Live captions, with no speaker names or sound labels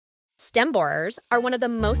Stem borers are one of the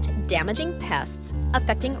most damaging pests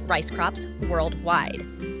affecting rice crops worldwide.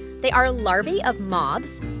 They are larvae of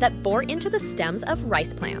moths that bore into the stems of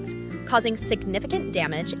rice plants, causing significant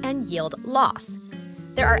damage and yield loss.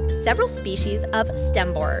 There are several species of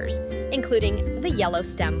stem borers, including the yellow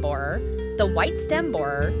stem borer, the white stem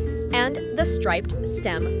borer, and the striped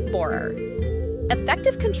stem borer.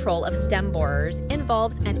 Effective control of stem borers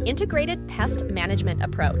involves an integrated pest management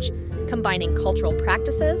approach, combining cultural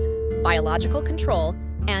practices, biological control,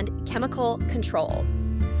 and chemical control.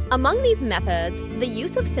 Among these methods, the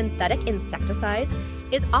use of synthetic insecticides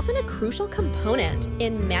is often a crucial component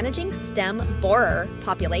in managing stem borer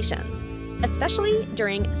populations, especially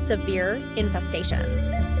during severe infestations.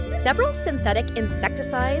 Several synthetic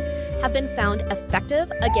insecticides have been found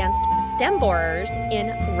effective against stem borers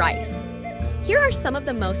in rice. Here are some of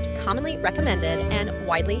the most commonly recommended and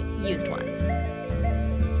widely used ones.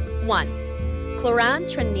 1.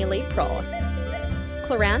 Chlorantraniliprole.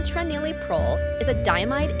 Chlorantraniliprole is a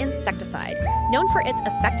diamide insecticide known for its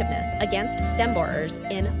effectiveness against stem borers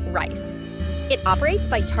in rice. It operates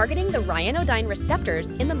by targeting the ryanodine receptors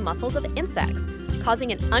in the muscles of insects,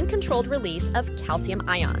 causing an uncontrolled release of calcium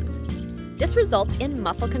ions. This results in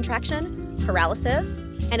muscle contraction, paralysis,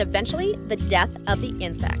 and eventually the death of the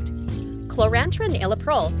insect.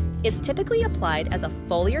 Chlorantraniliprole is typically applied as a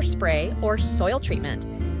foliar spray or soil treatment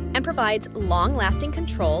and provides long-lasting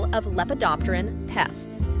control of lepidopteran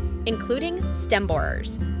pests, including stem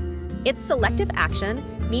borers. Its selective action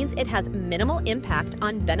means it has minimal impact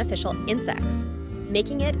on beneficial insects,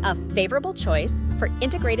 making it a favorable choice for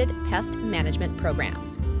integrated pest management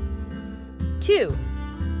programs. 2.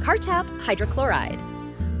 Cartap Hydrochloride.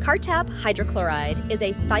 Cartap hydrochloride is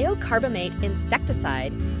a thiocarbamate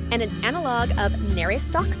insecticide and an analog of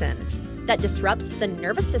narastoxin that disrupts the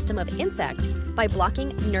nervous system of insects by blocking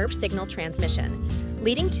nerve signal transmission,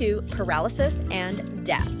 leading to paralysis and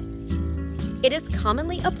death. It is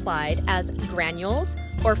commonly applied as granules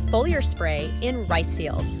or foliar spray in rice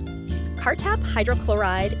fields. Cartap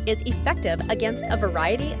hydrochloride is effective against a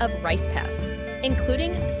variety of rice pests,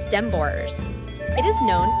 including stem borers. It is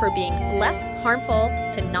known for being less harmful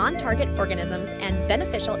to non-target organisms and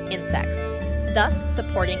beneficial insects, thus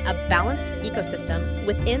supporting a balanced ecosystem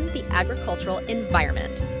within the agricultural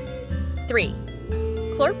environment. 3.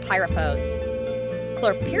 Chlorpyrifos.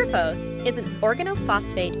 Chlorpyrifos is an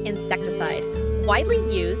organophosphate insecticide widely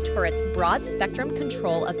used for its broad-spectrum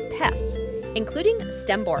control of pests, including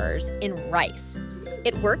stem borers in rice.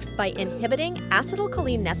 It works by inhibiting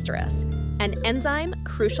acetylcholinesterase, an enzyme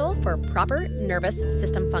crucial for proper nervous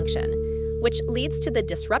system function, which leads to the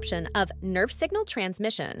disruption of nerve signal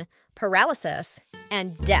transmission, paralysis,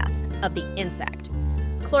 and death of the insect.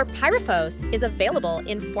 Chlorpyrifos is available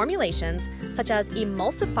in formulations such as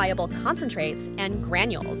emulsifiable concentrates and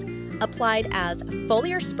granules, applied as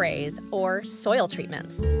foliar sprays or soil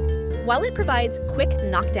treatments. While it provides quick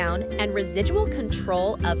knockdown and residual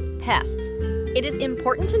control of pests, it is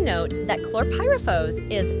important to note that chlorpyrifos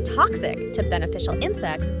is toxic to beneficial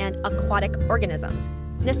insects and aquatic organisms,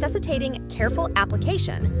 necessitating careful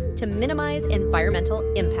application to minimize environmental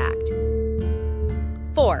impact.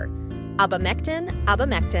 4. Abamectin.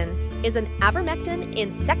 Abamectin is an avermectin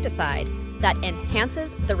insecticide that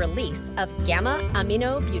enhances the release of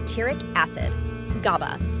gamma-aminobutyric acid,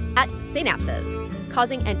 GABA, at synapses,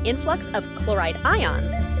 causing an influx of chloride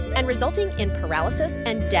ions and resulting in paralysis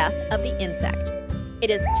and death of the insect.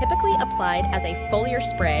 It is typically applied as a foliar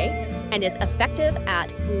spray and is effective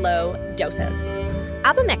at low doses.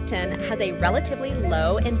 Abamectin has a relatively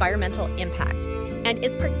low environmental impact and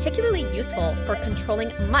is particularly useful for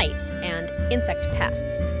controlling mites and insect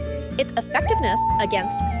pests. Its effectiveness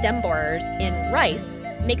against stem borers in rice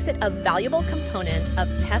makes it a valuable component of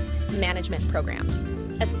pest management programs,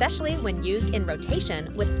 especially when used in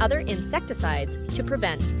rotation with other insecticides to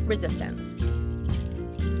prevent resistance.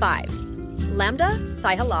 5.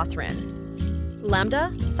 Lambda-cyhalothrin.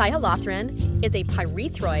 Lambda-cyhalothrin is a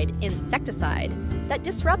pyrethroid insecticide that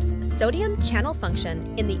disrupts sodium channel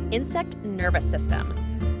function in the insect nervous system,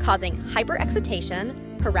 causing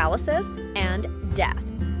hyperexcitation, paralysis, and death.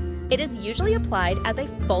 It is usually applied as a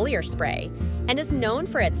foliar spray and is known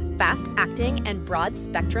for its fast-acting and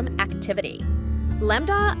broad-spectrum activity.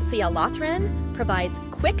 Lambda-cyhalothrin provides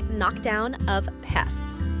quick knockdown of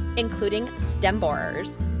pests, including stem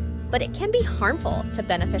borers, but it can be harmful to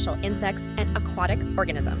beneficial insects and aquatic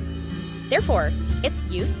organisms. Therefore, its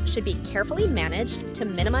use should be carefully managed to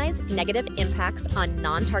minimize negative impacts on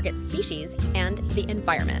non-target species and the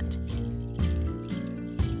environment.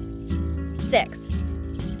 6.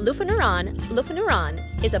 Lufenuron. Lufenuron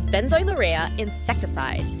is a benzoylurea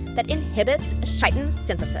insecticide that inhibits chitin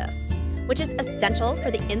synthesis. which is essential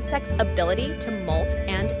for the insect's ability to molt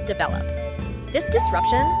and develop. This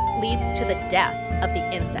disruption leads to the death of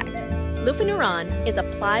the insect. Lufenuron is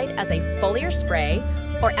applied as a foliar spray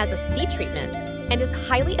or as a seed treatment and is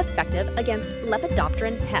highly effective against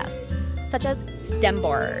lepidopteran pests, such as stem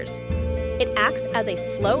borers. It acts as a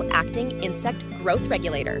slow-acting insect growth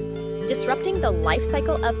regulator, disrupting the life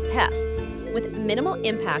cycle of pests with minimal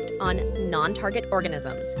impact on non-target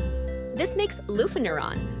organisms. This makes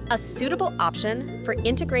Lufenuron a suitable option for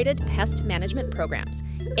integrated pest management programs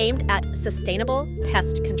aimed at sustainable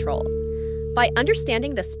pest control. By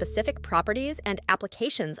understanding the specific properties and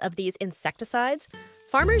applications of these insecticides,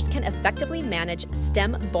 farmers can effectively manage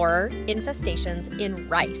stem borer infestations in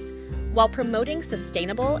rice while promoting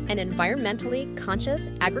sustainable and environmentally conscious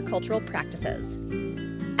agricultural practices.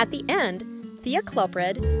 At the end,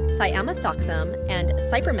 thiacloprid, thiamethoxam, and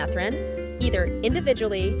cypermethrin, either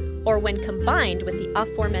individually or when combined with the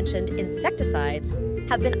aforementioned insecticides,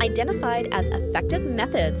 have been identified as effective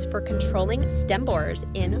methods for controlling stem borers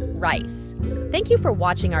in rice. Thank you for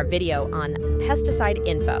watching our video on pesticide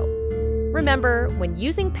info. Remember, when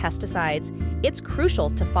using pesticides, it's crucial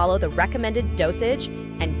to follow the recommended dosage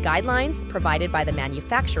and guidelines provided by the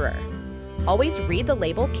manufacturer. Always read the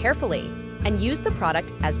label carefully and use the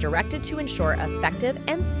product as directed to ensure effective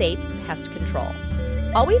and safe pest control.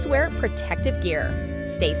 Always wear protective gear.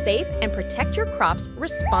 Stay safe and protect your crops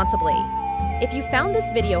responsibly. If you found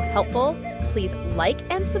this video helpful, please like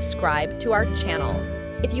and subscribe to our channel.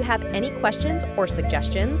 If you have any questions or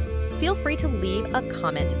suggestions, feel free to leave a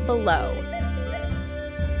comment below.